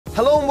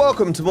Hello and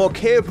welcome to more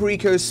Cayo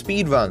Perico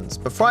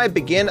speedruns. Before I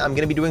begin, I'm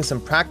going to be doing some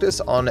practice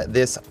on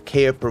this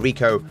Cayo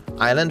Perico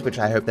island, which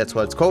I hope that's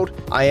what it's called.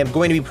 I am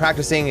going to be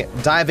practicing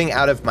diving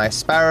out of my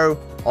Sparrow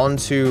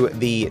onto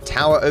the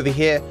tower over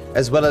here,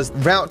 as well as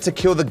route to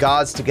kill the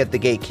guards to get the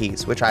gate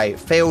keys, which I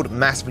failed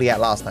massively at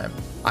last time.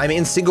 I'm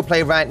in single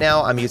play right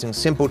now. I'm using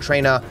Simple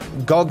Trainer,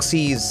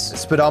 Gogsy's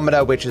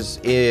speedometer, which is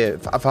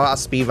for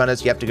us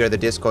speedrunners, you have to go to the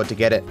Discord to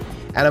get it.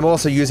 And I'm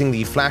also using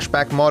the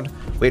flashback mod,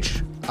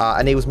 which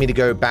enables me to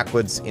go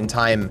backwards in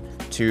time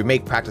to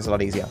make practice a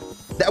lot easier.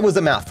 That was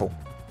a mouthful.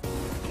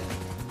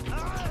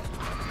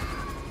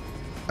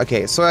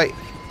 Okay, so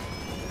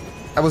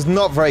I was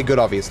not very good,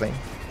 obviously.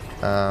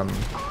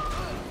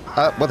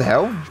 What the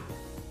hell?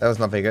 That was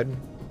not very good.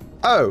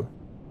 Oh,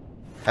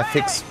 I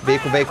fix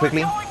vehicle very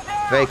quickly.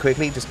 Very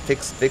quickly, just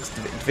fix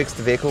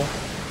the vehicle.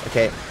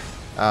 Okay.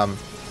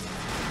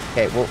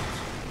 Okay, we'll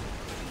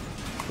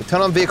turn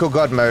on vehicle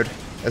god mode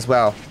as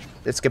well.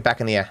 Let's get back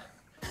in the air.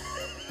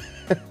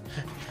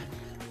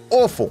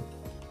 Awful.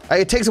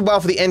 It takes a while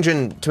for the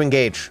engine to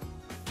engage.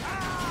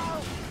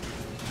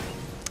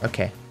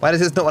 Okay, why does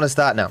this not want to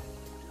start now?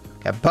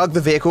 Okay, bug the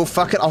vehicle.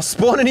 Fuck it, I'll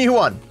spawn a new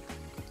one.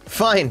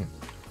 Fine.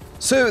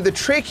 So the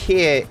trick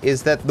here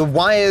is that the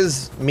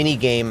wires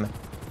minigame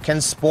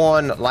can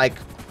spawn like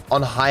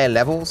on higher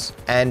levels,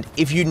 and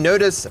if you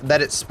notice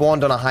that it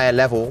spawned on a higher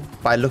level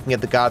by looking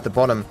at the guard at the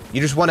bottom,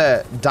 you just want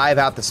to dive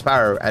out the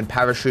Sparrow and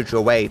parachute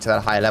your way to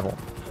that higher level.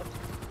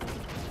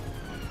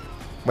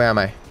 Where am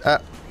I?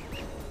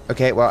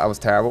 Okay, well, I was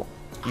terrible.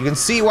 You can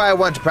see why I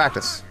want to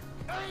practice.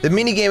 The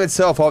minigame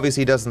itself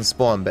obviously doesn't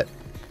spawn, but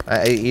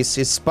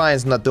his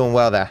spine's not doing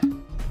well there.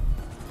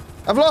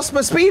 I've lost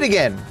my speed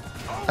again!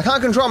 I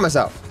can't control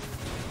myself.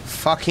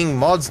 Fucking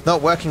mods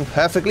not working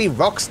perfectly.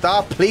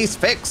 Rockstar, please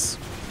fix.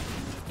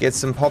 Get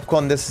some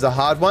popcorn, this is a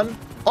hard one.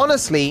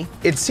 Honestly,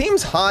 it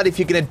seems hard if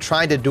you're gonna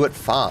try to do it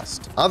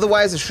fast.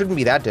 Otherwise, it shouldn't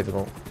be that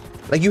difficult.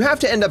 Like, you have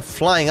to end up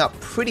flying up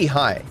pretty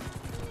high.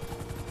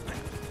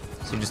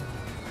 So just...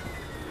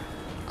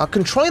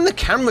 controlling the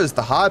camera is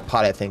the hard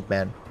part, I think,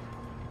 man.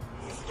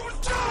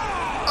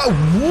 Oh,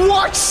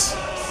 what?!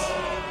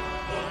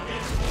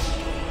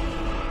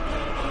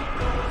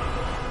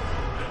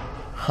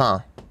 Huh.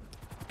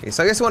 Okay,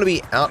 so I guess I want to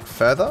be out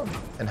further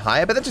and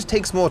higher, but that just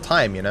takes more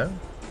time, you know?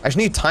 I just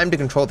need time to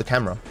control the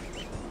camera.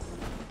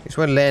 I just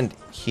want to land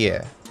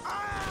here.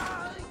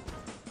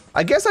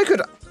 I guess I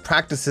could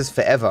practice this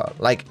forever.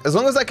 Like, as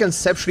long as I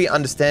conceptually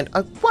understand...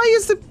 why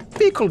is the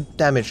vehicle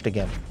damaged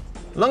again?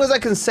 As long as I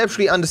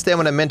conceptually understand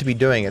what I'm meant to be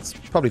doing, it's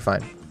probably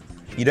fine.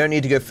 You don't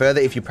need to go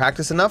further if you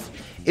practice enough.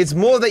 It's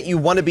more that you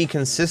want to be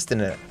consistent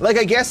in it. Like,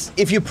 I guess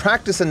if you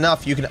practice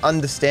enough, you can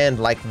understand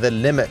like the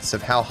limits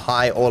of how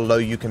high or low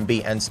you can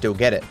be and still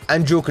get it.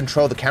 And you'll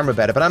control the camera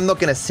better, but I'm not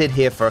going to sit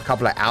here for a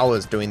couple of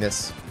hours doing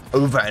this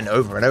over and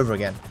over and over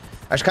again.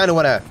 I just kind of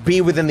want to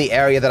be within the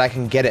area that I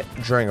can get it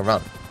during a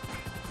run.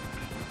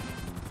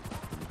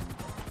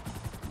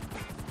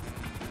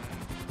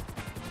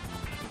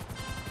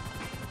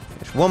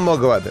 Just one more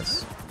go at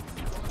this.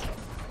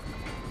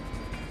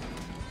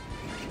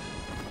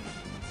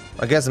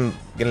 I guess I'm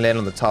gonna land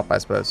on the top, I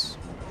suppose.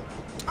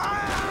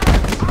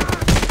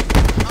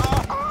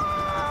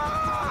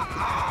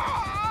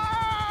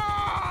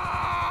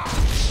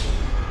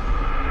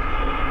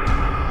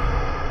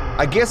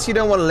 I guess you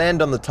don't want to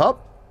land on the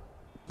top.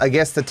 I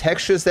guess the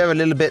textures there are a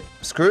little bit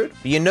screwed.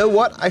 But you know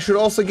what? I should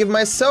also give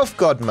myself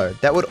God mode.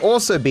 That would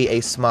also be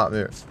a smart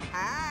move.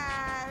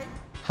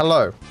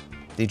 Hello.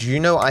 Did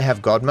you know I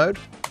have God mode?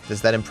 Does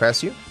that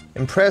impress you?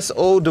 Impress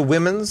all the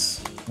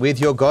women's with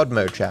your God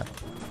mode, chat.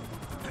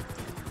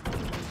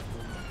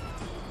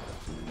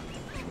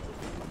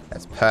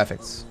 That's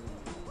perfect.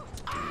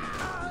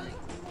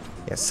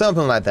 Yeah,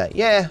 something like that.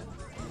 Yeah.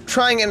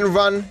 Trying it and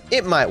run,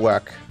 it might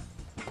work.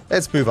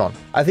 Let's move on.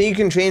 I think you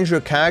can change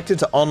your character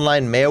to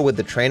online male with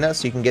the trainer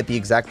so you can get the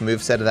exact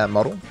moveset of that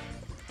model.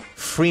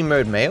 Free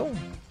mode male?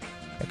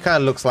 It kind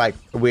of looks like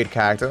a weird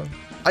character.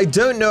 I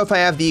don't know if I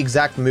have the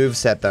exact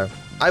moveset though.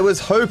 I was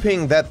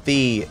hoping that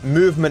the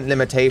movement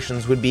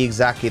limitations would be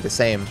exactly the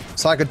same,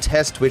 so I could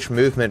test which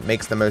movement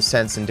makes the most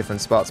sense in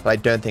different spots, but I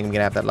don't think I'm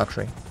gonna have that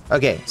luxury.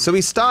 Okay, so we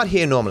start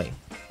here normally.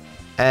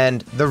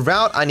 And the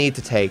route I need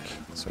to take,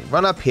 so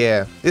run up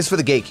here. This is for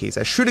the gate keys.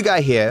 I shoot a guy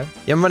here.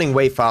 Yeah, I'm running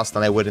way faster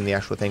than I would in the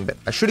actual thing, but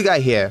I shoot a guy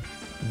here.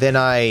 Then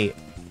I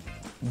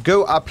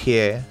go up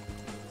here,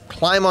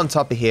 climb on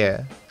top of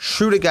here,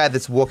 shoot a guy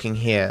that's walking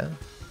here.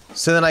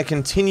 So then I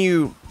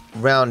continue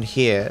round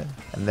here,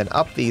 and then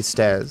up these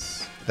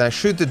stairs. Then I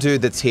shoot the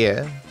dude that's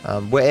here,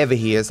 wherever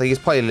he is. Like, he's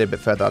probably a little bit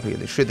further up here.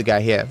 They shoot the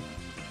guy here.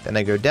 Then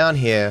I go down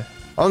here.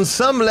 On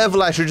some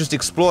level, I should just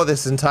explore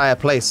this entire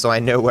place so I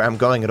know where I'm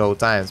going at all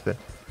times, but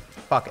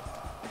fuck it.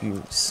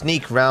 You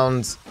sneak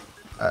round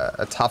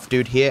a tough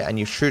dude here, and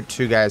you shoot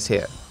two guys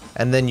here.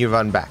 And then you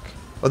run back.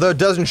 Although it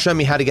doesn't show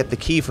me how to get the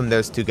key from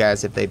those two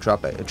guys if they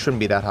drop it. It shouldn't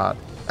be that hard.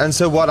 And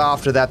so what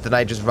after that, then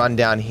I just run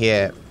down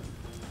here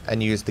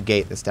and use the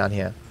gate that's down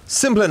here.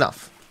 Simple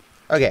enough.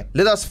 Okay,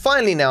 let us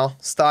finally now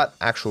start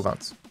actual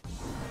runs.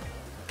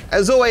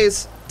 As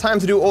always, Time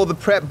to do all the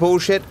prep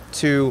bullshit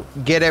to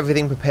get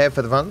everything prepared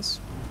for the runs.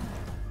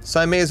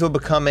 So I may as well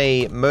become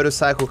a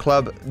motorcycle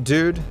club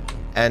dude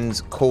and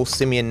call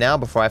Simeon now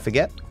before I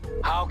forget.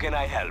 How can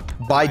I help?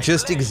 By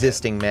just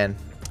existing, man.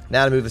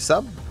 Now to move the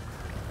sub.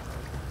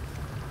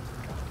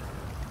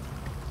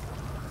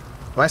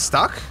 Am I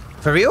stuck?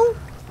 For real?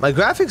 My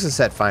graphics are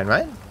set fine,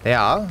 right? They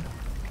are.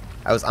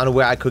 I was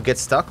unaware I could get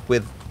stuck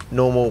with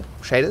normal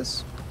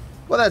shaders.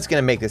 Well, that's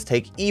gonna make this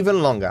take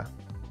even longer.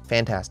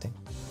 Fantastic.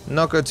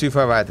 Not go too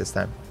far right this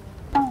time.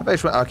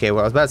 Okay,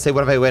 well, I was about to say,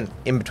 what if I went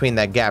in between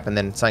that gap and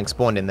then something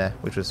spawned in there,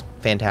 which was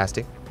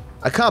fantastic.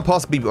 I can't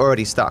possibly be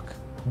already stuck.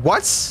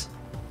 What?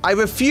 I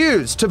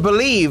refuse to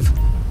believe.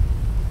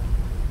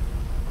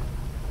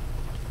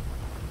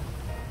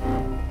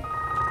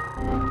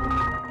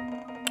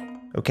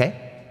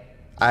 Okay.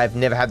 I've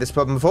never had this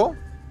problem before.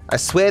 I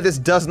swear this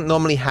doesn't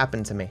normally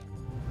happen to me.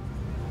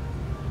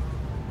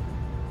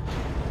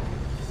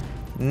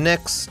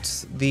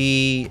 Next,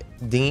 the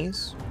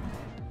dinghies.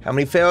 How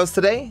many fails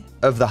today?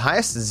 Of the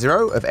heist,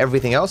 0. Of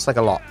everything else, like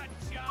a lot.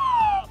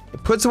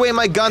 It puts away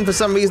my gun for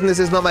some reason. This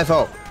is not my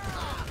fault.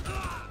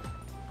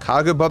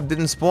 Cargo Bob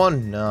didn't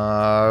spawn?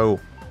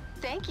 No.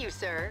 Thank you,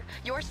 sir.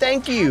 Your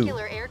Thank you,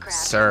 spectacular aircraft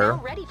sir. is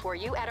now ready for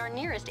you at our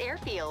nearest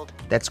airfield.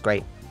 That's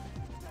great.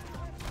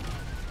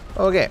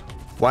 Okay.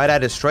 Why'd I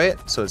destroy it?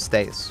 So it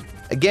stays.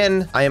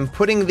 Again, I am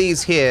putting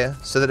these here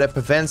so that it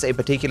prevents a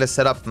particular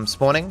setup from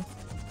spawning.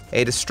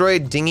 A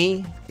destroyed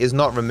dinghy is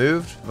not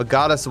removed,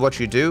 regardless of what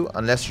you do,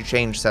 unless you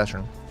change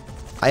session.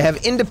 I have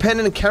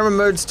independent camera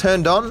modes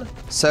turned on,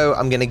 so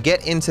I'm gonna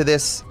get into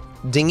this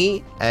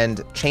dinghy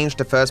and change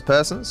to first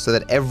person so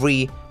that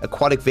every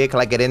aquatic vehicle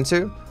I get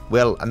into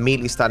will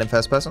immediately start in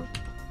first person.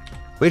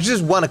 Which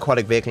is one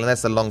aquatic vehicle, and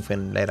that's the long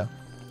fin later.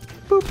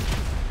 Boop.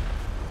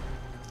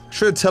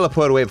 Should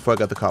teleport away before I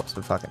got the cops,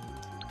 but fuck it.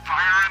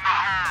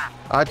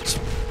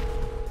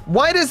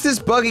 Why does this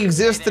bug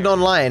exist in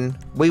online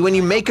where when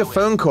you make a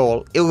phone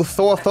call, it will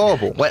Thor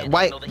Thorable?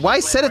 Why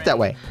set it that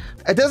way?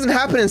 It doesn't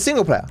happen in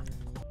single player.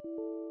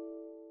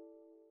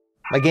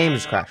 My game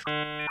just crashed.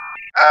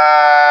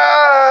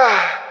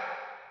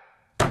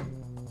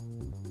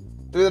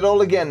 Do it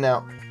all again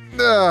now.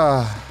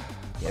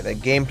 Yeah, the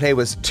gameplay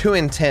was too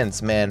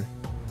intense, man.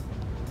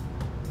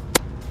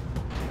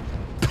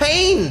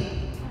 Pain!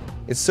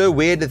 It's so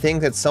weird to think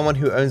that someone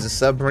who owns a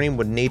submarine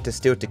would need to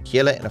steal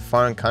tequila in a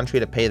foreign country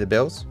to pay the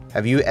bills.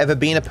 Have you ever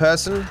been a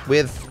person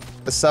with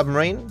a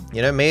submarine?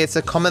 You know, maybe it's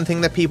a common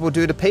thing that people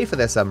do to pay for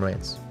their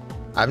submarines.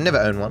 I've never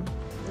owned one.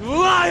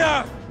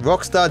 Liar!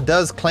 Rockstar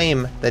does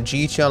claim that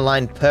GT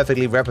Online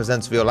perfectly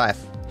represents real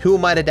life. Who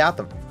am I to doubt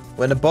them?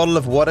 When a bottle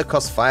of water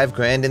costs 5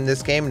 grand in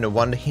this game, no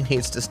wonder he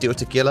needs to steal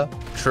tequila.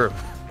 True.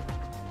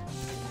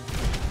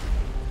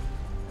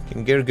 You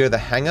can go to the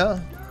hangar.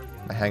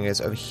 My hangar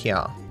is over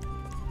here.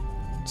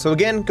 So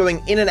again,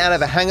 going in and out of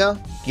the hangar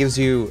gives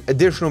you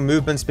additional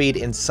movement speed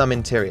in some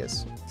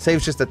interiors.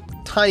 Saves just a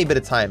tiny bit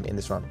of time in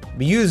this run.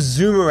 But you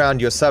zoom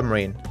around your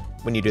submarine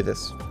when you do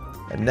this.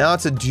 And now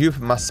to dupe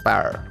my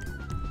sparrow.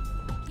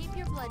 Keep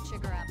your blood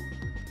sugar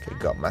up. Okay,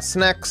 got my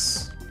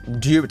snacks.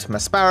 Duped my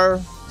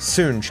sparrow.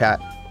 Soon,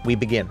 chat, we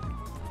begin.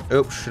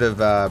 Oops, should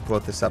have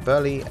brought this up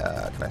early.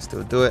 Can I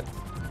still do it?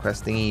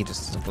 Press thingy,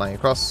 just isn't flying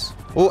across.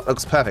 Oh, it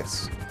looks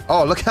perfect.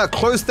 Oh, look how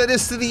close that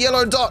is to the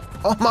yellow dot.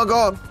 Oh my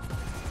god.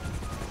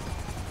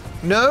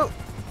 No.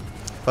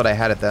 Thought I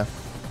had it there.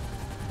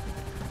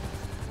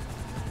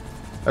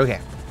 Okay.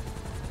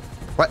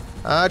 What?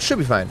 It should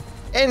be fine.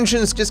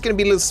 Engine's just gonna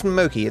be a little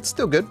smoky. It's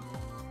still good.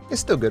 It's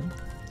still good.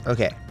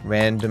 Okay.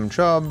 Random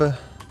job.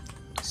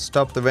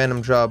 Stop the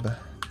random job.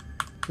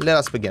 Let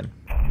us begin.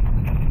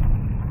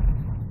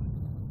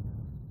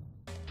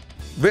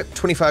 RIP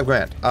 25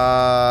 grand.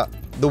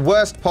 The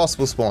worst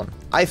possible spawn.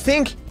 I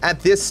think at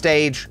this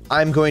stage,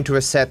 I'm going to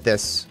reset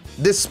this.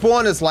 This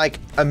spawn is like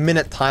a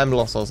minute time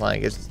loss or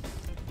something.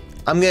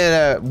 I'm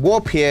gonna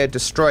warp here,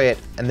 destroy it,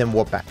 and then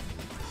warp back.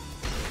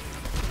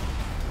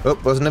 Oh,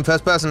 wasn't in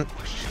first person.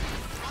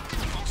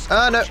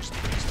 Ah, no.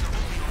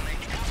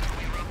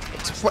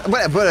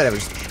 Whatever.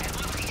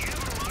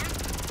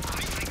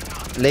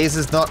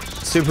 Laser's not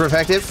super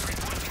effective.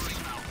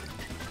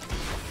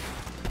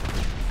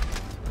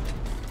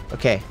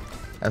 Okay.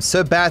 I'm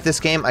so bad at this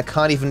game, I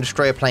can't even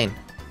destroy a plane.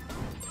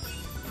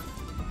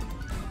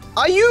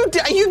 You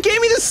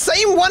gave me the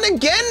same one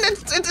again?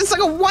 It's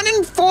like a 1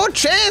 in 4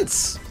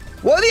 chance.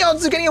 What are the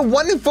odds of getting a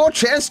 1 in 4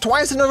 chance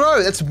twice in a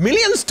row? That's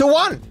millions to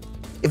 1,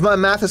 if my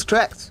math is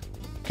correct.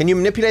 Can you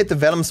manipulate the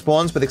Vellum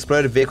spawns with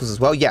exploded vehicles as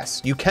well?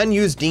 Yes, you can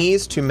use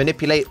dinghies to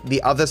manipulate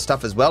the other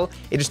stuff as well.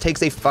 It just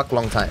takes a fuck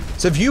long time.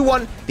 So if you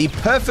want the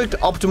perfect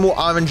optimal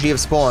RNG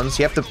of spawns,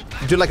 you have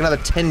to do like another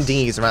 10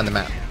 dinghies around the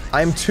map.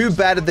 I am too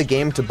bad at the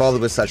game to bother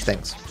with such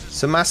things.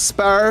 So my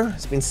sparrow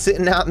has been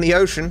sitting out in the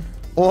ocean,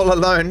 all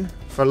alone,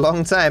 for a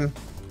long time.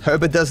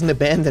 Hope it doesn't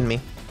abandon me.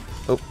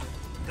 Oh.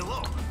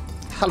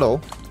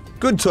 Hello.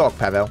 Good talk,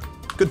 Pavel.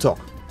 Good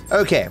talk.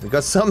 Okay, we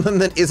got something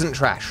that isn't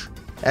trash.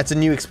 That's a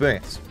new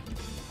experience.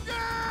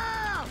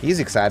 He's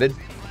excited.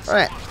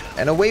 Alright,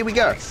 and away we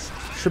go.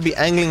 Should be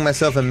angling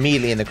myself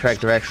immediately in the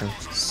correct direction.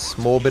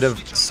 Small bit of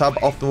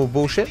suboptimal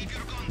bullshit.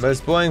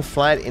 Most boring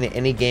flight in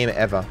any game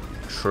ever.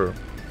 True.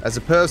 As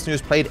a person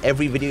who's played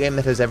every video game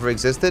that has ever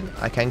existed,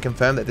 I can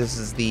confirm that this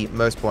is the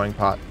most boring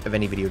part of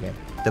any video game.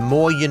 The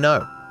more you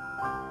know.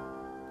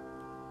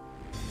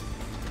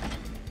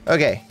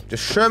 Okay,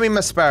 just show me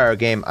my Sparrow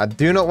game. I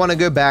do not want to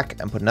go back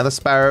and put another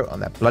Sparrow on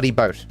that bloody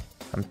boat.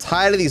 I'm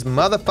tired of these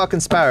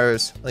motherfucking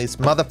Sparrows on these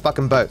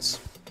motherfucking boats.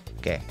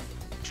 Okay.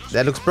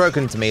 That looks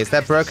broken to me. Is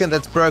that broken?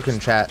 That's broken,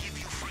 chat.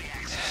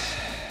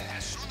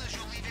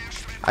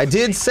 I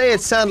did say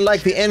it sounded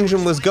like the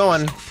engine was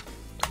going.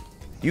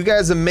 You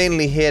guys are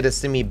mainly here to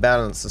see me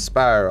balance a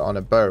Sparrow on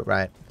a boat,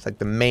 right? It's like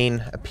the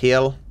main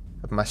appeal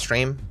of my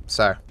stream.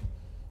 So,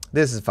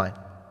 this is fine.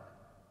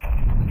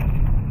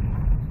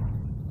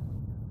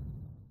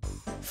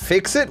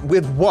 Fix it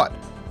with what?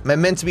 Am I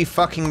meant to be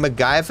fucking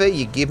MacGyver?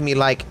 You give me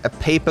like a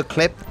paper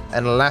clip,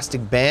 an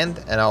elastic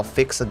band, and I'll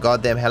fix a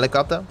goddamn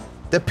helicopter?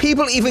 Do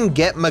people even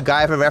get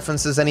MacGyver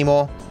references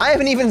anymore? I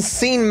haven't even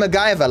seen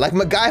MacGyver. Like,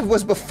 MacGyver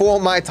was before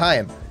my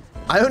time.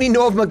 I only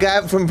know of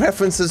MacGyver from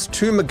references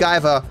to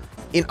MacGyver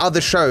in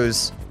other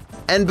shows,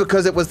 and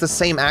because it was the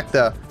same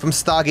actor from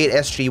Stargate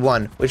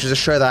SG-1, which is a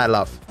show that I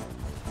love.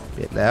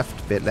 Bit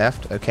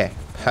left. Okay,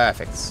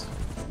 perfect.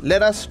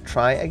 Let us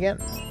try again.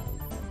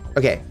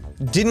 Okay,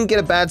 didn't get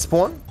a bad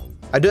spawn.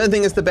 I don't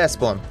think it's the best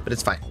spawn, but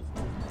it's fine.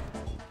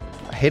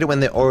 I hate it when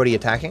they're already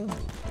attacking,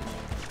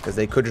 because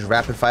they could just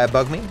rapid fire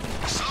bug me.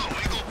 So we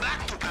go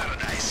back to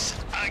paradise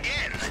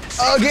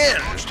again.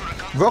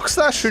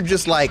 Rockstar should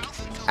just like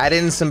add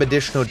in some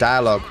additional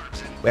dialogue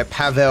where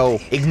Pavel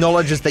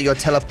acknowledges that you're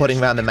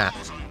teleporting around the map.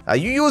 Are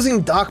you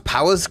using dark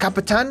powers,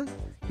 Capitan?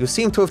 You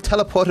seem to have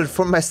teleported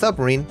from my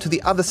submarine to the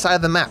other side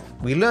of the map.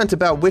 We learnt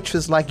about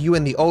witches like you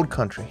in the old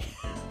country.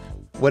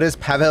 What is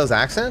Pavel's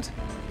accent?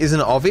 Isn't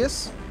it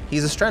obvious?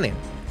 He's Australian.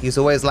 He's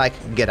always like,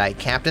 "G'day,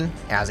 Captain.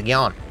 How's it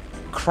going?"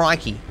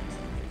 Crikey.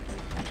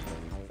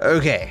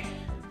 Okay.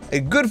 A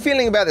good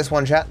feeling about this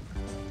one, chat.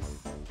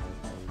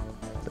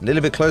 A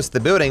little bit close to the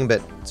building,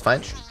 but it's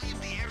fine.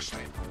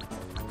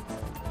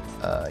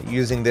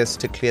 Using this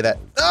to clear that.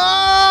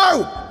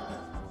 Oh!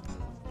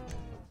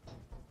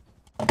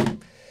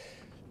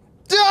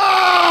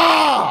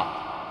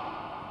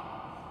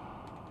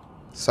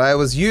 So I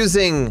was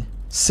using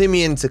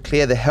Simeon to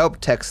clear the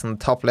help text in the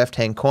top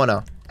left-hand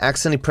corner.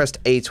 Accidentally pressed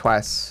A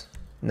twice.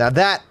 Now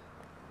that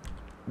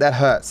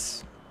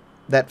hurts.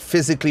 That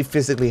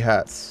physically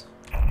hurts.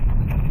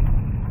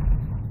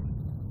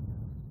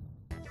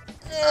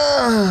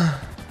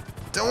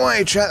 Don't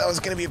worry, chat. That was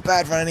gonna be a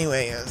bad run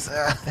anyway.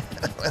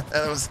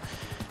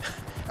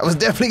 I was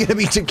definitely gonna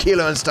be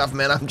tequila and stuff,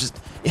 man. I'm just,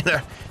 you know.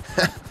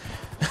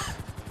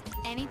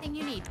 Anything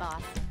you need,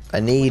 boss. I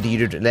need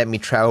you to let me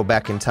travel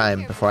back in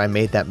time before I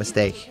made that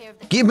mistake.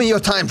 Give me your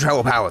time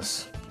travel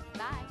powers.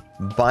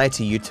 Bye. Bye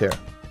to you too.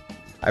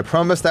 I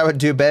promised I would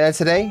do better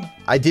today.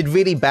 I did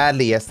really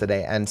badly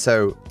yesterday, and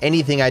so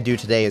anything I do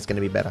today is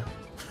gonna be better.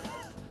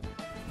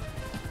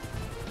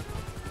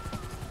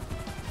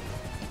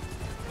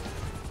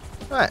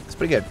 Alright, it's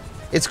pretty good.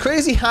 It's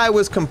crazy how I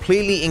was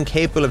completely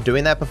incapable of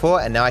doing that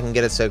before, and now I can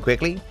get it so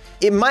quickly.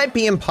 It might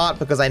be in part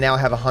because I now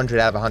have 100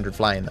 out of 100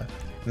 flying though.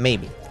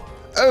 Maybe.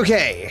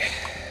 Okay.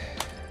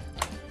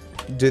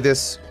 Do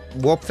this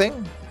warp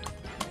thing.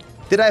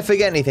 Did I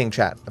forget anything,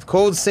 chat? I've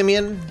called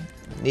Simeon.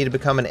 Need to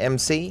become an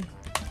MC.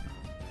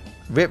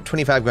 RIP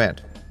 25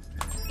 grand.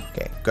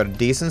 Okay, got a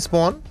decent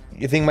spawn.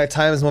 You think my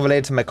time is more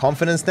related to my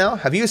confidence now?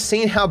 Have you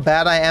seen how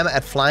bad I am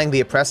at flying the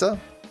oppressor?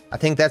 I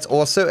think that's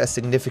also a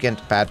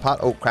significant bad part.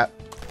 Oh, crap.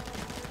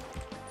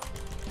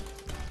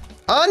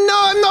 Oh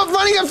no, I'm not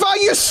running it far,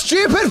 you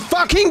stupid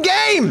fucking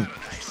game!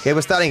 Okay,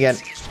 we're starting again.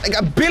 Like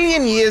a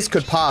billion years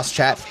could pass,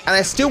 chat, and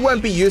I still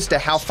won't be used to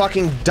how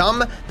fucking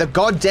dumb the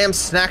goddamn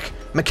snack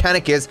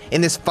mechanic is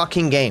in this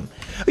fucking game.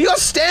 You're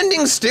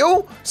standing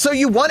still, so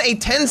you want a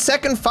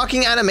 10-second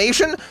fucking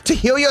animation to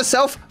heal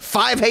yourself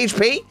 5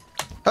 HP?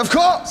 Of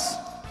course!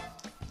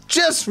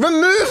 Just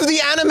remove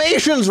the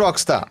animations,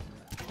 Rockstar.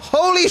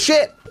 Holy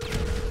shit!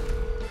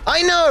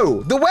 I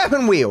know! The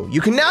weapon wheel! You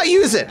can now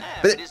use it!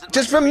 But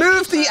just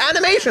remove the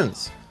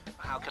animations!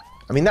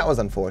 I mean, that was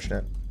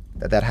unfortunate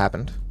that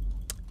happened.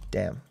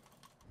 Damn.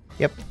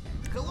 Yep.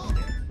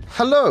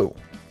 Hello.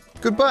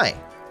 Goodbye.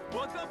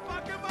 What the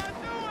fuck am I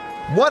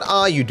doing? What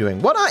are you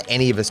doing? What are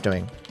any of us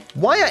doing?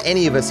 Why are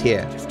any of us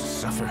here? Just to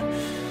suffer.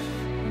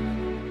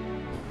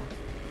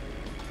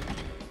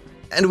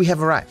 And we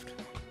have arrived.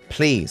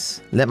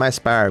 Please, let my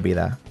Sparrow be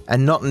there.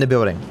 And not in the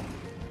building.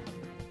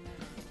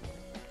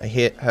 I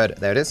heard it.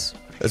 There it is.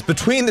 It's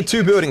between the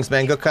two buildings,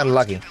 man. Got kind of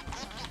lucky.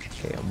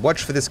 Okay,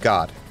 watch for this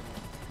guard.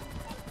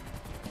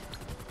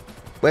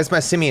 Where's my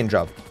Simeon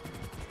job?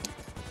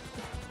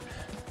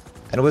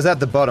 And it was at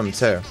the bottom,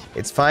 too.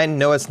 It's fine.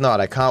 No, it's not.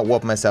 I can't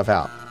warp myself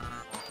out.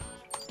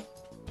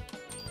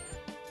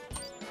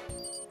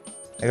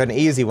 I got an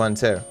easy one,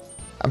 too.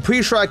 I'm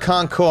pretty sure I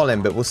can't call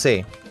him, but we'll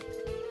see.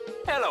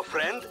 Hello,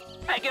 friend.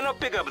 I cannot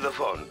pick up the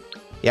phone.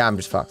 Yeah, I'm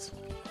just fucked.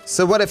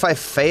 So what if I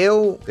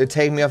fail to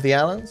take me off the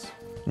islands?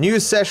 New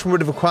session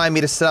would require me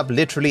to set up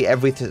literally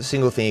every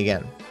single thing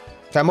again.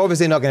 So I'm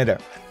obviously not gonna do.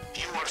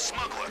 You are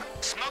smuggler.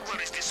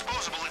 Smuggler is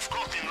disposable if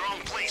caught in wrong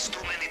place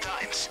too many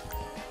times.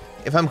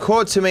 If I'm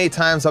caught too many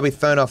times, I'll be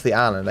thrown off the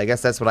island. I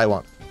guess that's what I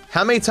want.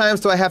 How many times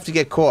do I have to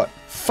get caught?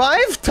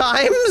 5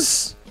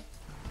 times?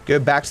 Go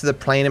back to the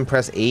plane and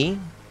press E.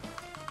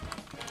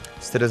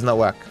 Still does not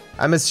work.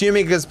 I'm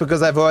assuming it's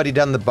because I've already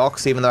done the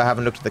box even though I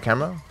haven't looked at the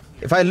camera.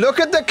 If I look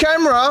at the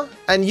camera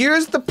and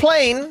use the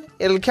plane,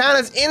 it'll count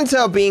as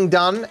intel being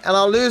done and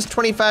I'll lose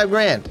 25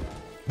 grand.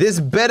 This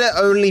better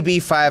only be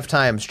 5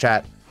 times,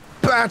 chat.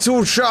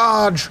 Battle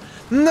charge!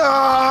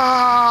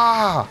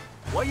 No!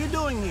 What are you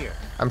doing here?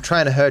 I'm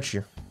trying to hurt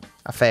you.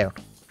 I failed.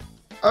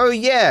 Oh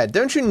yeah,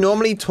 don't you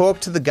normally talk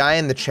to the guy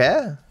in the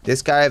chair?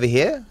 This guy over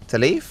here? To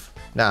leave?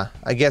 Nah,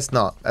 I guess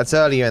not. That's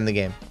earlier in the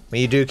game.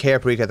 When you do Cayo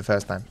Perico the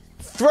first time.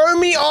 Throw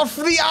me off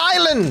the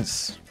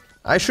islands!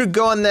 I should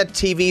go on that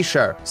TV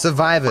show,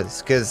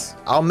 Survivors, because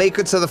I'll make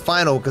it to the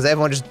final because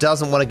everyone just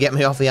doesn't want to get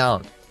me off the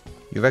island.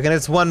 You reckon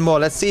it's one more?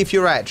 Let's see if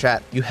you're right,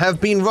 chat. You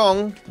have been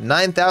wrong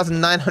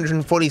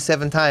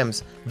 9,947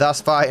 times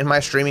thus far in my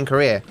streaming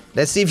career.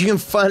 Let's see if you can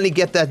finally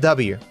get that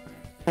W.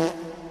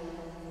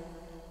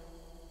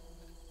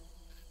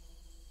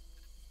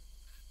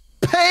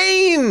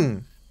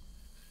 Pain!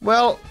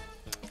 Well,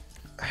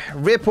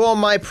 rip all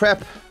my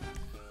prep.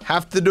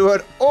 Have to do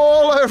it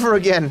all over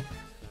again.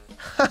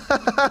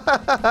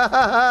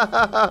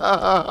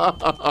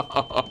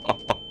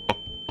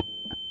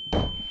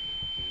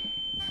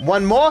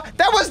 One more?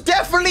 That was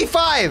definitely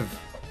 5!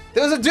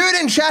 There was a dude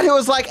in chat who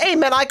was like, hey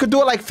man, I could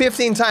do it like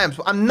 15 times.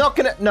 I'm not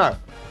gonna, no.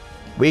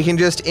 We can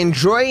just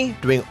enjoy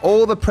doing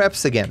all the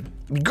preps again.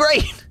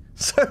 Great!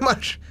 So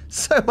much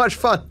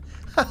fun.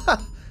 At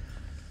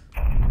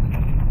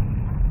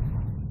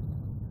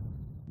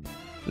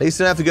least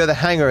I don't have to go to the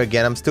hangar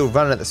again. I'm still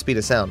running at the speed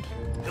of sound.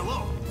 Hello.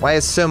 Why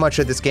is so much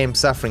of this game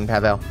suffering,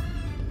 Pavel?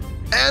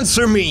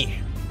 Answer me!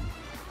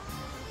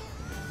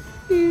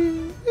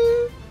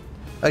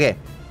 Okay.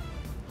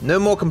 No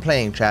more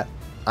complaining, chat.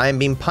 I am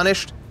being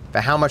punished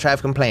for how much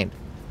I've complained.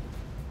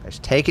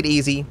 Just take it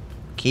easy,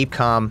 keep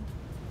calm,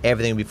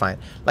 everything will be fine.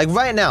 Like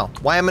right now,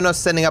 why am I not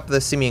setting up the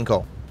Simeon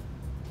call?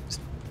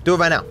 Just do it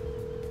right now,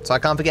 so I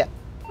can't forget.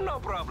 No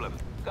problem.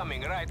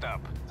 Coming right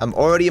up. I'm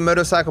already a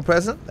motorcycle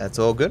present, that's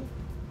all good.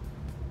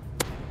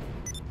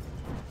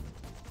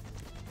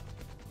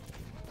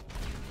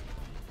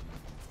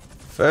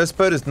 First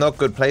boat is not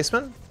good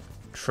placement?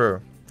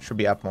 True, should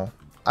be up more.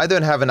 I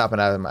don't have an up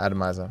and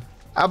atomizer.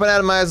 Up and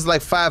atomizer is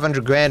like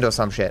 500 grand or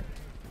some shit.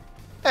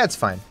 That's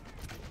fine.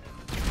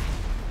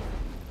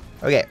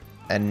 Okay,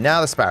 and now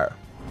the Sparrow.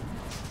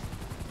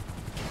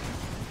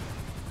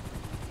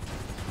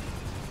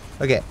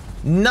 Okay,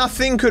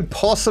 nothing could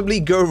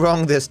possibly go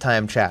wrong this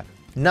time, chat.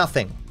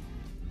 Nothing.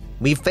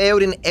 We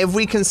failed in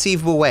every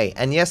conceivable way,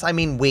 and yes, I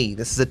mean we.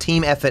 This is a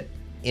team effort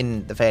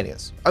in the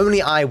failures.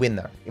 Only I win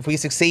though. If we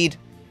succeed,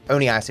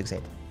 only I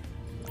succeed.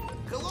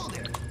 Hello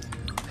there.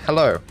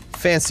 Hello.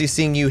 Fancy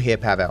seeing you here,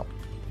 Pavel.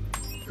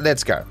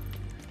 Let's go.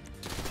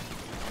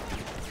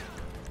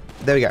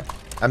 There we go.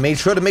 I made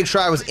sure to make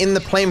sure I was in the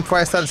plane before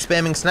I started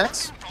spamming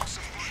snacks.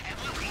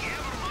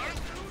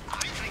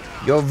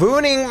 You're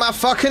ruining my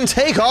fucking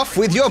takeoff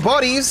with your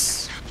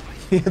bodies.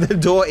 The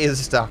door is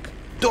stuck.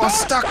 Door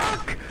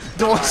stuck.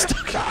 Door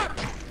stuck.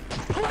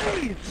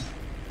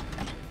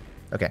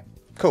 Okay,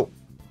 cool.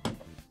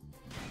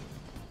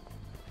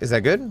 Is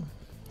that good?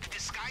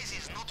 Disguise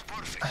is not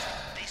perfect.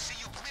 They see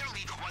you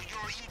clearly while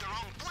you're in the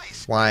wrong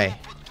place. Why?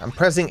 I'm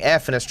pressing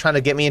F and it's trying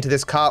to get me into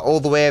this car all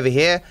the way over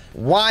here.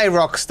 Why,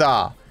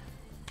 Rockstar?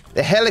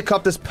 The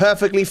helicopter's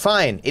perfectly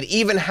fine. It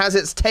even has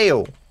its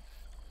tail.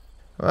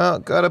 Well,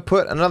 gotta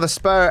put another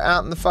Sparrow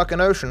out in the fucking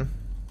ocean.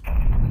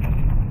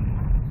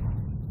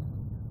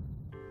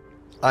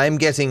 I'm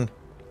getting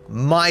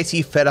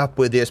mighty fed up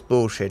with this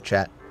bullshit,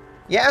 chat.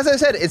 Yeah, as I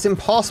said, it's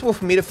impossible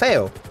for me to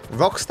fail.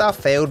 Rockstar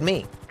failed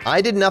me. I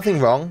did nothing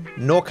wrong,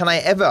 nor can I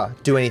ever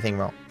do anything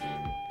wrong.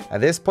 At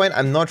this point,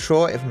 I'm not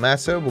sure if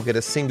Mato will get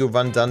a single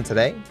run done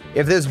today.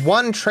 If there's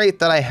one trait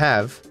that I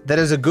have that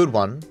is a good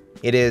one,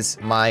 it is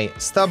my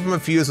stubborn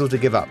refusal to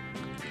give up.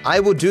 I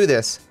will do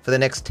this for the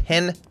next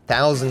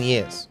 10,000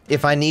 years,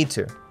 if I need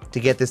to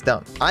get this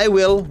done. I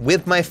will,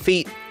 with my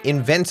feet,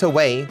 invent a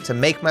way to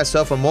make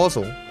myself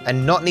immortal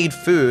and not need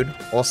food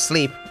or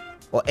sleep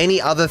or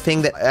any other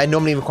thing that I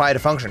normally require to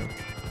function.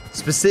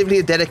 Specifically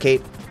to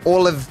dedicate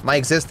all of my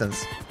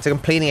existence to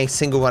completing a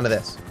single run of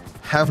this.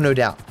 Have no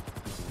doubt.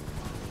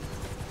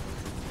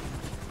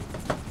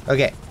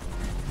 Okay.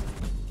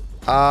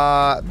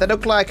 That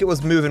looked like it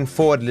was moving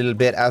forward a little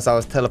bit as I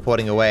was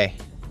teleporting away.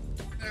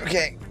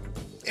 Okay.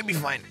 It'll be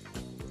fine.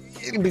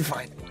 It'll be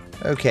fine.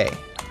 Okay.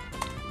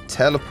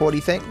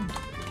 Teleporty thing.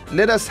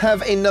 Let us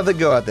have another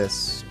go at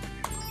this.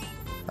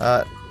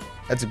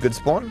 That's a good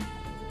spawn.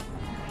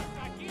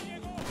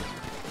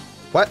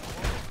 What?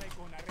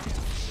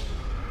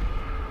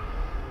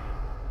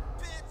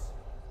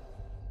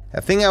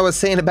 That thing I was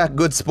saying about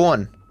good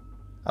spawn.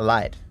 I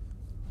lied.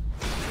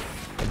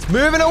 It's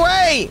moving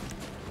away!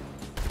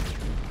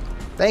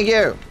 Thank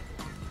you.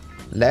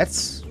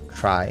 Let's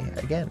try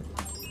again.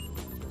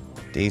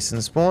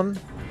 Decent spawn.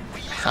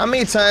 How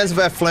many times have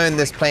I flown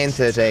this plane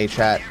today,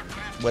 chat?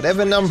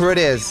 Whatever number it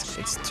is,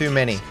 it's too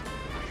many.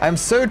 I'm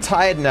so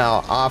tired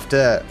now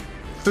after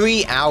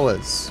 3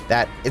 hours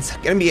that it's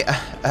gonna be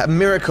a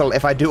miracle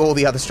if I do all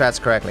the other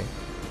strats correctly.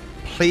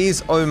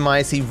 Please,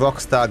 almighty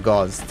rockstar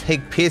gods,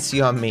 take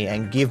pity on me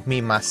and give me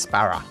my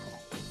sparrow.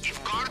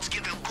 If guards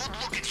get a good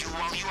look at you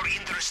while you are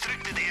in the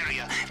restricted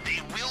area,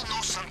 they will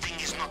know something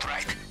is not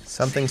right.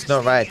 Something's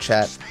not right,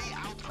 chat.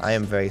 I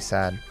am very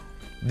sad.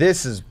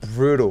 This is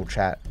brutal,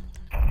 chat.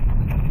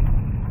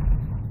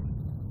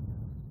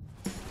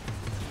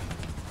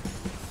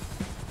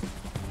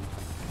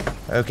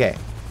 Okay.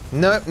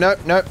 Nope, nope,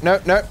 nope,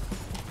 nope, nope.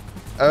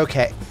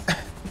 Okay.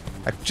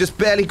 I just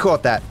barely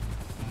caught that.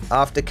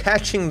 After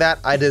catching that,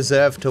 I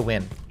deserve to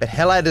win. But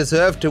hell, I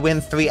deserved to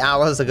win 3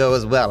 hours ago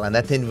as well, and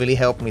that didn't really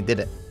help me, did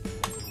it?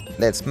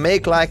 Let's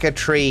make like a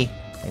tree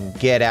and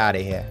get out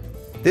of here.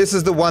 This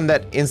is the one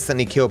that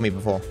instantly killed me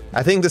before.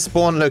 I think the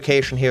spawn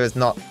location here is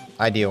not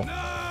ideal.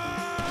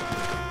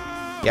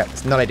 Yeah,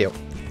 it's not ideal.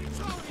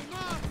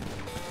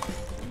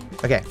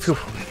 Okay, phew.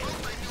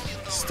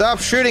 Stop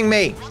shooting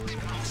me!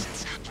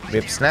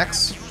 Rip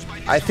snacks.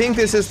 I think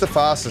this is the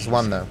fastest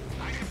one though.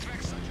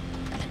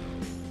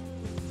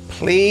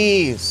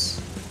 Please.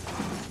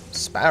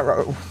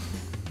 Sparrow.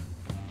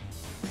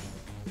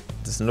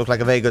 Doesn't look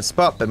like a very good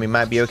spot, but we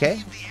might be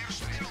okay.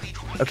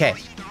 Okay.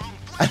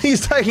 At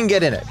least I can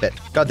get in it, but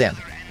goddamn.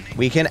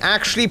 We can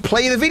actually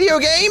play the video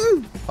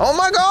game! Oh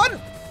my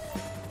god!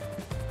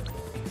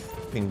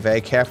 Being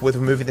very careful with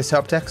removing this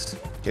help text.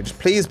 Okay, just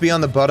please be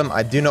on the bottom.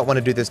 I do not want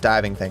to do this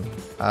diving thing.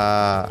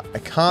 I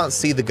can't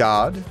see the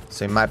guard,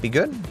 so it might be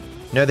good.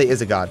 No, there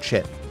is a guard.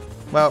 Shit.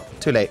 Well,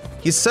 too late.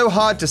 He's so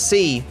hard to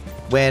see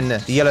when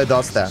the yellow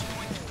dot's there.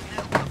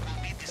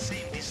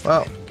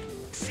 Well,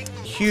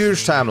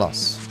 huge time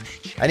loss.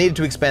 I needed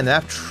to expand the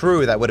map.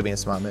 True, that would have been a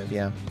smart move,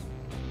 yeah.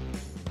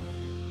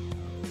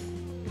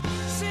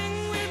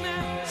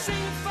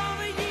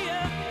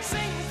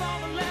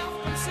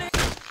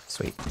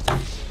 Sweet.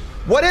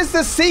 What is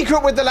the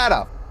secret with the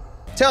ladder?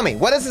 Tell me,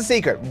 what is the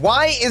secret?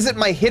 Why is it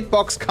my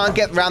hitbox can't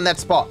get around that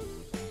spot?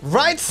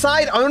 Right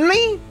side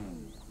only?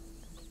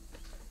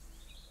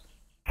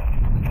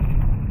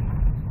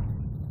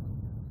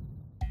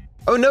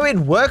 Oh no, it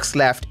works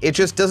left, it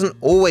just doesn't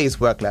always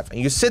work left.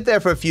 And you sit there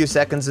for a few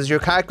seconds as your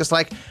character's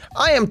like,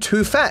 I am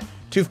too fat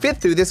to fit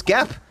through this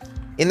gap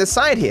in the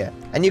side here.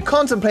 And you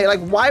contemplate,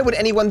 like, why would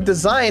anyone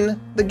design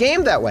the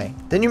game that way?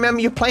 Then you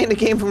remember you're playing the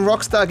game from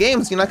Rockstar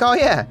Games, and you're like, oh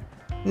yeah,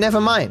 never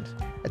mind.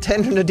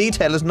 Attention to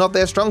detail is not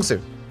their strong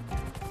suit.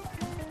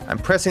 I'm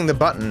pressing the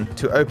button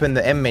to open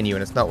the M menu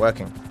and it's not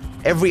working.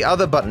 Every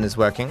other button is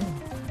working.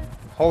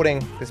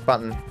 Holding this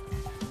button,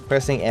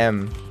 pressing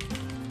M.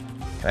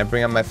 Can I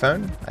bring up my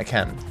phone? I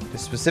can.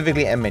 Just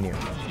specifically M menu.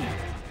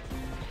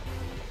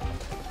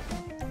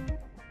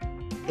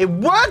 It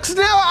works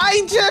now!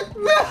 I just...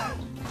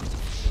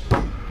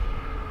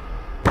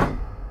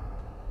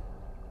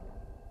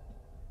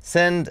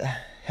 Send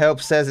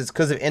help says it's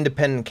because of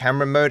independent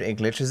camera mode, it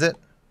glitches it.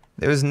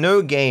 There is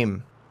no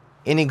game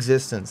in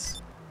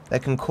existence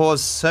that can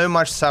cause so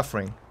much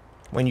suffering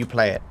when you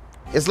play it.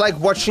 It's like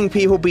watching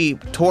people be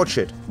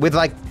tortured with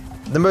like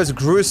the most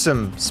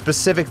gruesome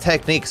specific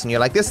techniques and you're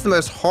like, this is the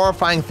most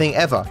horrifying thing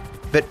ever,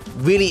 but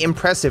really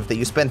impressive that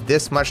you spent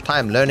this much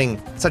time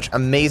learning such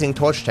amazing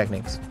torture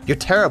techniques. You're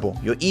terrible,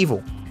 you're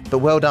evil, but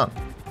well done.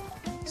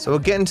 So we'll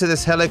get into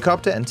this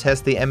helicopter and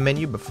test the M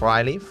menu before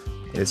I leave.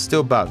 It is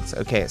still bugs.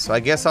 Okay, so I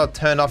guess I'll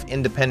turn off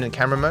independent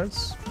camera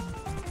modes.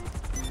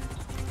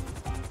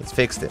 It's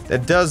fixed it.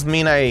 That does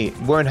mean I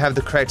won't have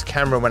the correct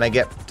camera when I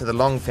get to the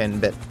long fin,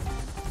 but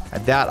I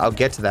doubt I'll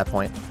get to that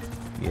point.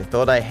 You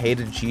thought I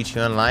hated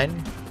GT Online?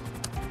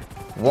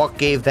 What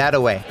gave that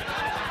away?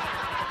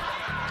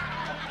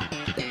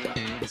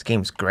 This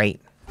game's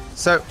great.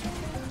 So,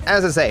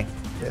 as I say,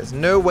 there's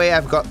no way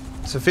I've got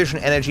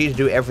sufficient energy to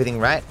do everything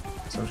right,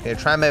 so I'm just gonna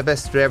try my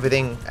best to do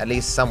everything at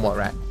least somewhat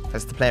right.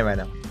 That's the plan right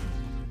now.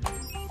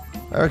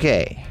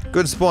 Okay,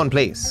 good spawn,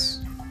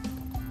 please.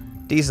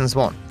 Decent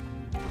spawn.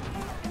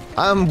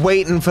 I'm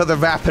waiting for the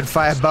rapid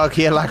fire bug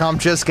here like I'm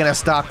just gonna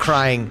start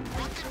crying.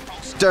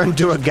 Don't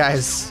do it,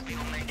 guys.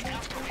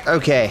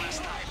 Okay,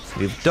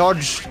 we've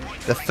dodged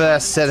the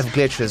first set of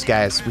glitches,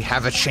 guys. We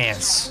have a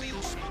chance.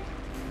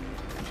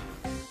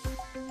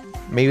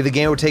 Maybe the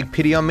game will take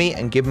pity on me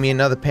and give me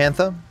another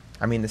panther.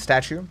 I mean the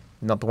statue,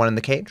 not the one in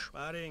the cage.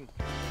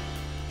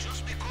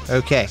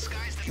 Okay,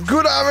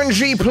 good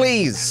RNG,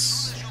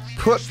 please.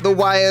 Put the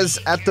wires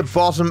at the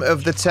bottom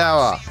of the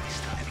tower.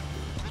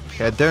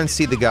 Okay, I don't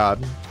see the guard.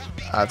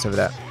 Ah, it's over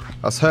there.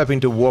 I was hoping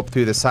to warp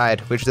through the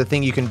side, which is the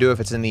thing you can do if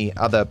it's in the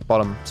other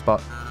bottom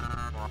spot.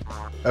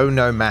 Oh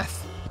no,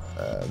 math.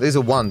 These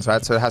are ones,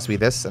 right? So it has to be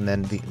this, and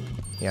then the...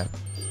 Yeah.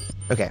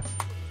 Okay.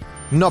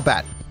 Not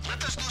bad.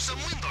 Let us do some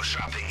window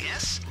shopping,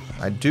 yes?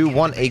 I do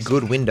want a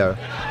good window.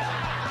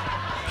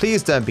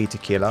 Please don't be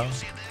tequila.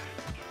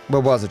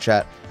 What was it,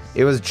 chat?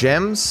 It was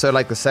gems, so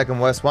like the second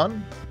worst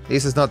one.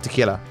 This is not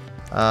tequila.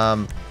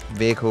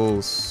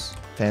 Vehicles,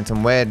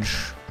 Phantom Wedge,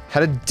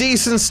 Had a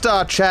decent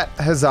start, chat.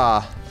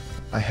 Huzzah.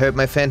 I hope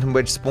my Phantom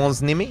Wedge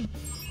spawns near me.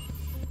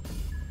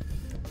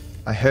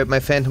 I hope my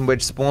Phantom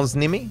Wedge spawns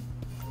near me.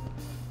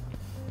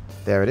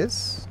 There it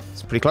is.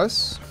 It's pretty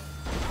close.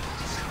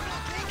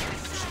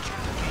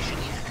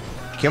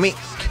 Kill me.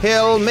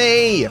 Kill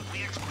me!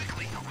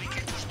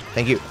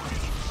 Thank you.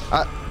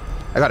 I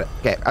got it.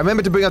 Okay, I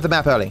remembered to bring up the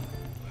map early.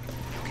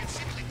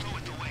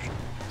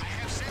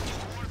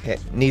 Okay,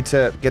 need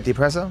to get the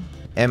oppressor.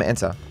 M,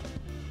 enter.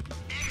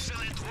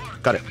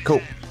 Got it,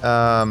 cool.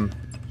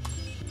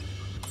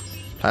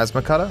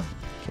 Plasma cutter.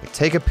 Okay,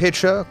 take a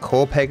picture,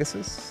 call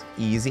Pegasus.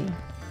 Easy.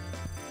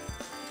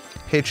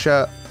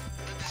 Picture.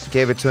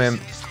 Gave it to him.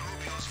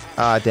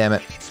 Ah, damn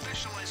it.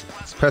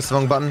 Press the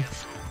wrong button.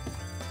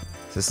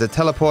 This is a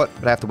teleport,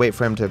 but I have to wait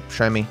for him to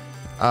show me.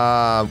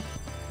 Not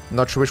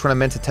sure which one I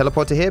meant to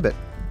teleport to here, but...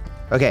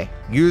 Okay,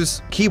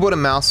 use keyboard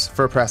and mouse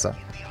for oppressor.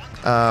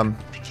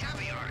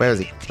 Where is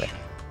he? Wait.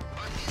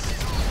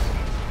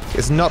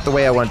 It's not the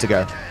way I want to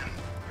go.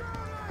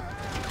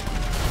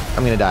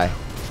 I'm gonna die.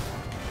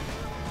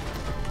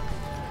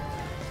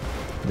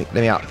 Let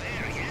me out.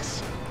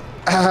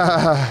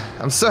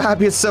 I'm so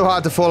happy it's so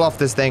hard to fall off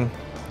this thing.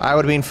 I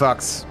would have been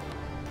fucks.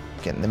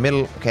 Get in the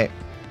middle. Okay.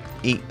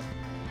 E.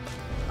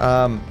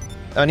 I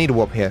need a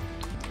warp here.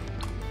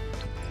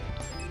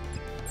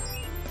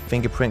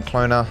 Fingerprint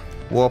cloner.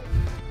 Warp.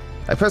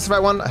 I pressed the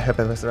right one? I hope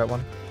I pressed the right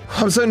one.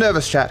 I'm so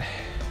nervous, chat.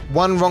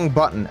 One wrong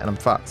button and I'm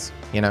fucked,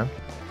 you know?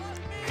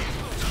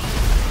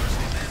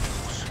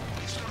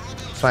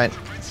 Fine.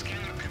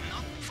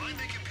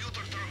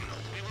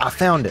 I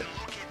found it.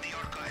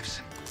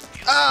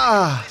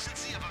 Ah!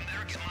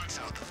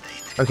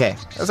 Okay,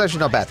 that's actually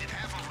not bad.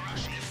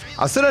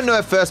 I still don't know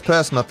if first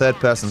person or third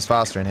person's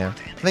faster in here.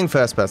 I think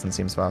first person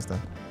seems faster.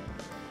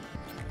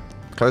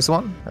 Closer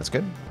one, that's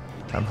good.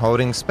 I'm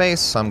holding space,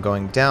 so I'm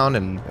going down a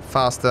little bit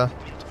faster.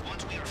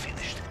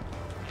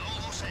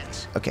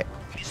 Okay.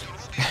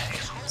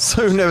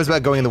 So nervous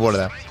about going in the water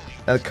there.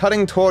 Now the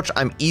cutting torch,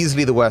 I'm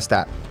easily the worst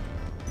at.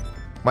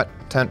 What?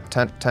 Turn.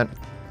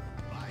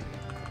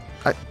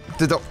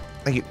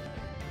 Thank you.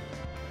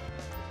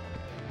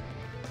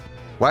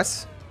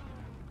 What?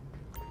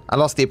 I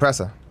lost the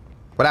oppressor.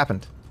 What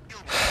happened?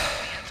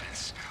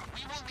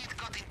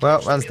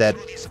 Well, run's dead.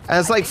 And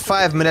it's like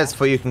 5 minutes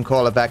before you can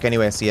call it back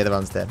anyway, so yeah, the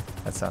run's dead.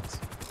 That sucks.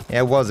 Yeah,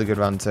 it was a good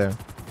run too.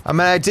 I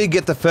mean, I did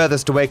get the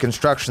furthest away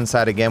construction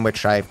site again,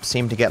 which I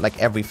seem to get like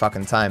every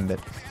fucking time, but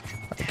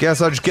I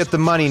guess I'll just get the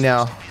money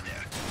now.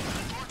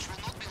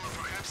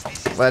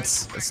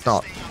 It's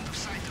not.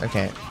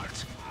 Okay.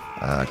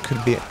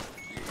 Could be...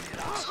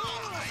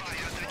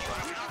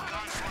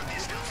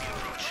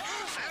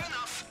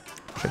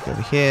 Check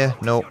over here.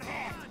 Nope.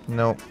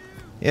 Nope.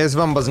 Yeah, this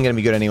one wasn't gonna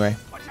be good anyway.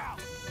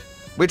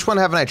 Which one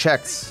haven't I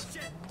checked?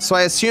 So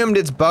I assumed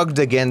it's bugged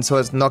again, so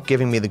it's not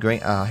giving me the green...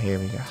 Ah, here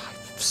we go.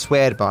 I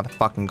swear to God,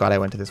 fucking God, I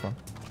went to this one.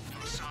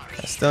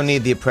 I still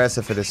need the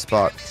oppressor for this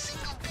spot.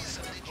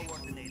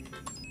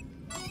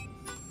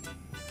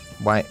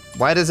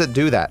 Why does it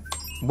do that?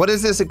 What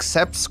is this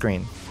accept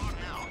screen?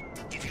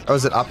 Oh,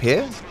 is it up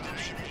here?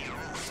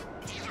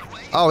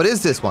 Oh, it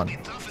is this one.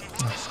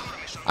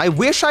 I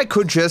wish I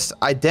could just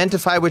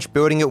identify which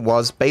building it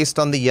was based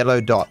on the yellow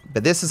dot,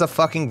 but this is a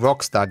fucking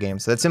Rockstar game,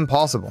 so it's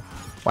impossible.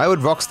 Why would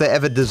Rockstar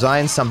ever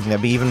design something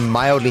that'd be even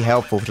mildly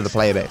helpful to the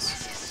player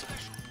base?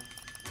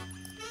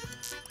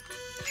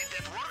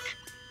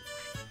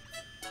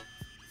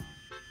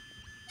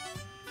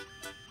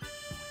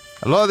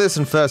 A lot of this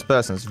in first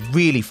person is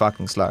really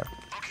fucking slow.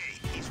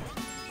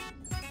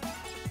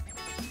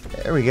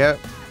 There we go.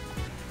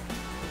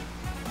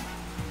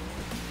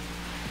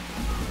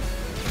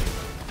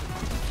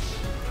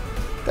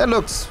 That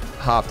looks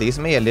half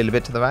decent. Me a little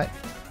bit to the right.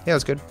 Yeah,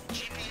 that's good.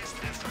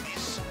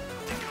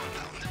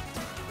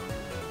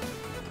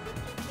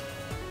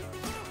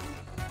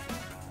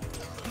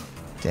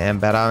 Damn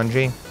bad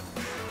RNG.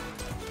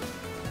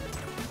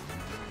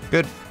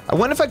 Good. I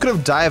wonder if I could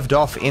have dived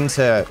off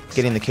into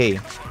getting the key.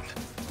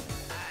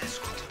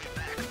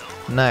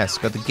 Nice,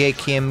 got the gate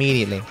key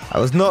immediately. I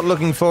was not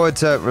looking forward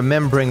to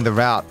remembering the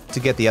route to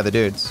get the other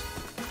dudes.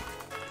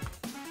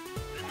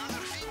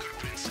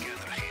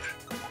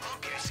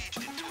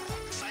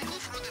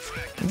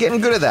 I'm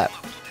getting good at that.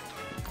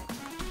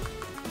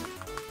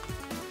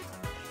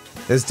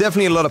 There's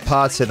definitely a lot of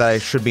parts here that I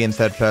should be in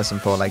third person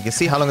for. Like, you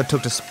see how long it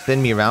took to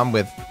spin me around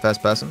with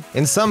first person?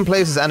 In some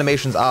places,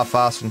 animations are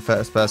faster in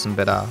first person,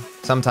 but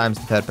sometimes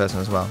in third person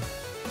as well.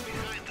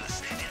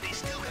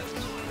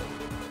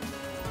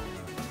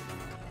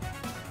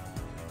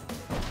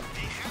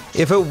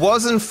 If it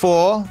wasn't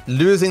for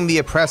losing the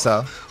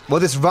oppressor, well,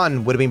 this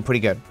run would have been pretty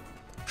good.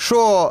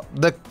 Sure,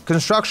 the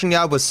construction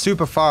yard was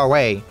super far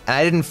away, and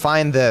I didn't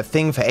find the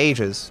thing for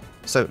ages.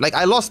 So, like,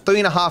 I lost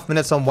 3.5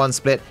 minutes on one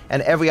split,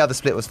 and every other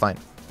split was fine,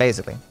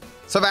 basically.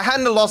 So if I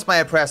hadn't lost my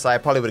oppressor, I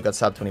probably would have got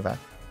sub 25.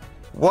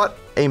 What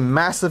a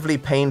massively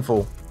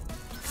painful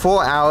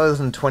 4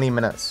 hours and 20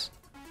 minutes.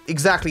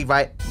 Exactly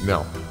right.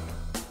 Now,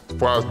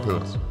 5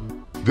 minutes.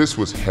 This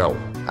was hell.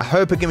 I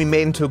hope it can be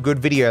made into a good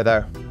video,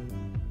 though.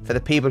 for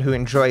the people who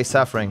enjoy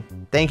suffering.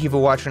 Thank you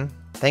for watching.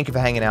 Thank you for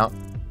hanging out.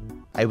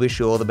 I wish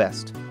you all the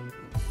best.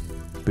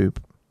 Boop.